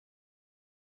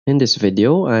In this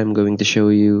video, I'm going to show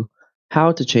you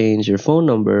how to change your phone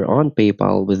number on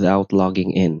PayPal without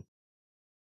logging in.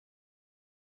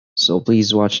 So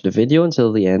please watch the video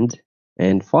until the end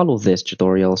and follow this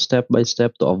tutorial step by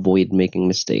step to avoid making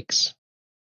mistakes.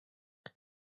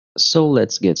 So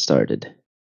let's get started.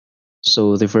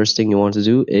 So the first thing you want to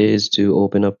do is to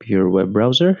open up your web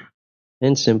browser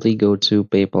and simply go to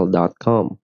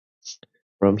paypal.com.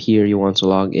 From here, you want to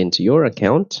log into your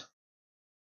account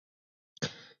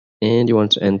and you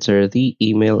want to enter the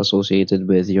email associated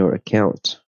with your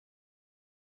account.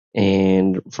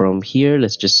 And from here,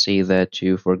 let's just say that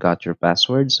you forgot your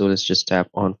password. So let's just tap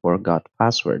on forgot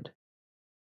password.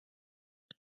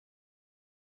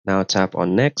 Now tap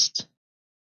on next.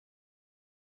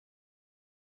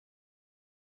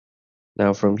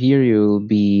 Now from here, you'll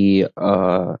be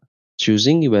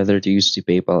choosing whether to use the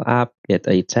PayPal app, get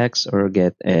a text, or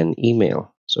get an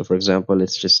email. So for example,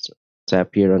 let's just tap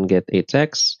here on get a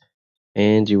text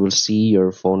and you will see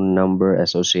your phone number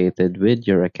associated with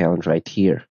your account right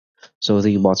here. So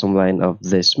the bottom line of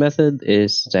this method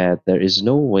is that there is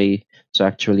no way to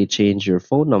actually change your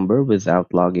phone number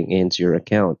without logging into your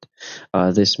account.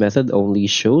 This method only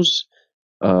shows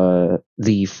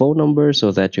the phone number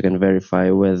so that you can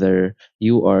verify whether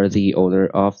you are the owner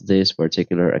of this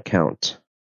particular account.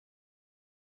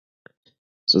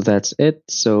 So that's it.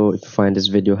 So if you find this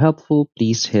video helpful,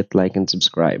 please hit like and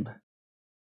subscribe.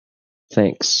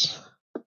 Thanks.